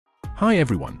Hi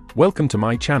everyone, welcome to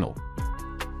my channel.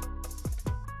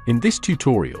 In this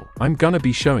tutorial, I'm gonna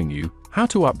be showing you how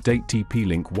to update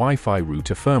TP-Link Wi-Fi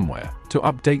router firmware. To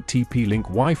update TP-Link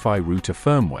Wi-Fi router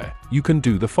firmware, you can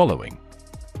do the following.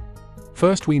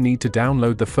 First, we need to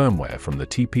download the firmware from the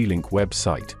TP-Link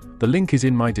website. The link is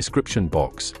in my description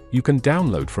box. You can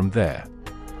download from there.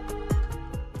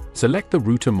 Select the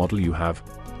router model you have.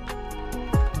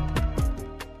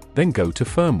 Then go to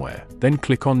firmware, then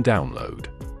click on download.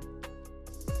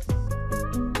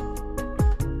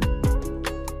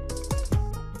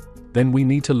 Then we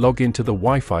need to log into the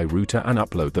Wi-Fi router and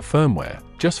upload the firmware.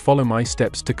 Just follow my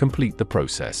steps to complete the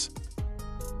process.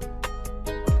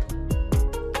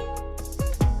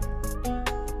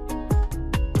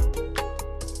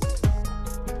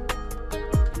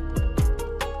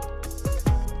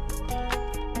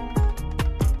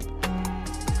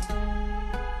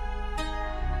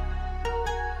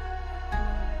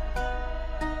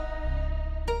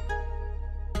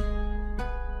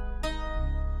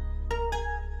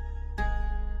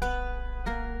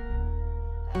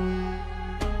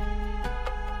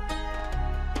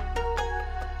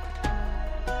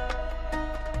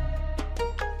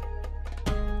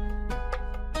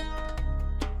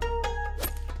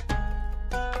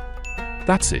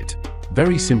 That's it.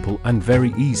 Very simple and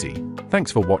very easy.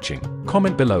 Thanks for watching.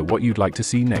 Comment below what you'd like to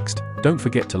see next. Don't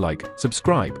forget to like,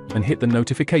 subscribe, and hit the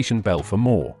notification bell for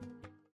more.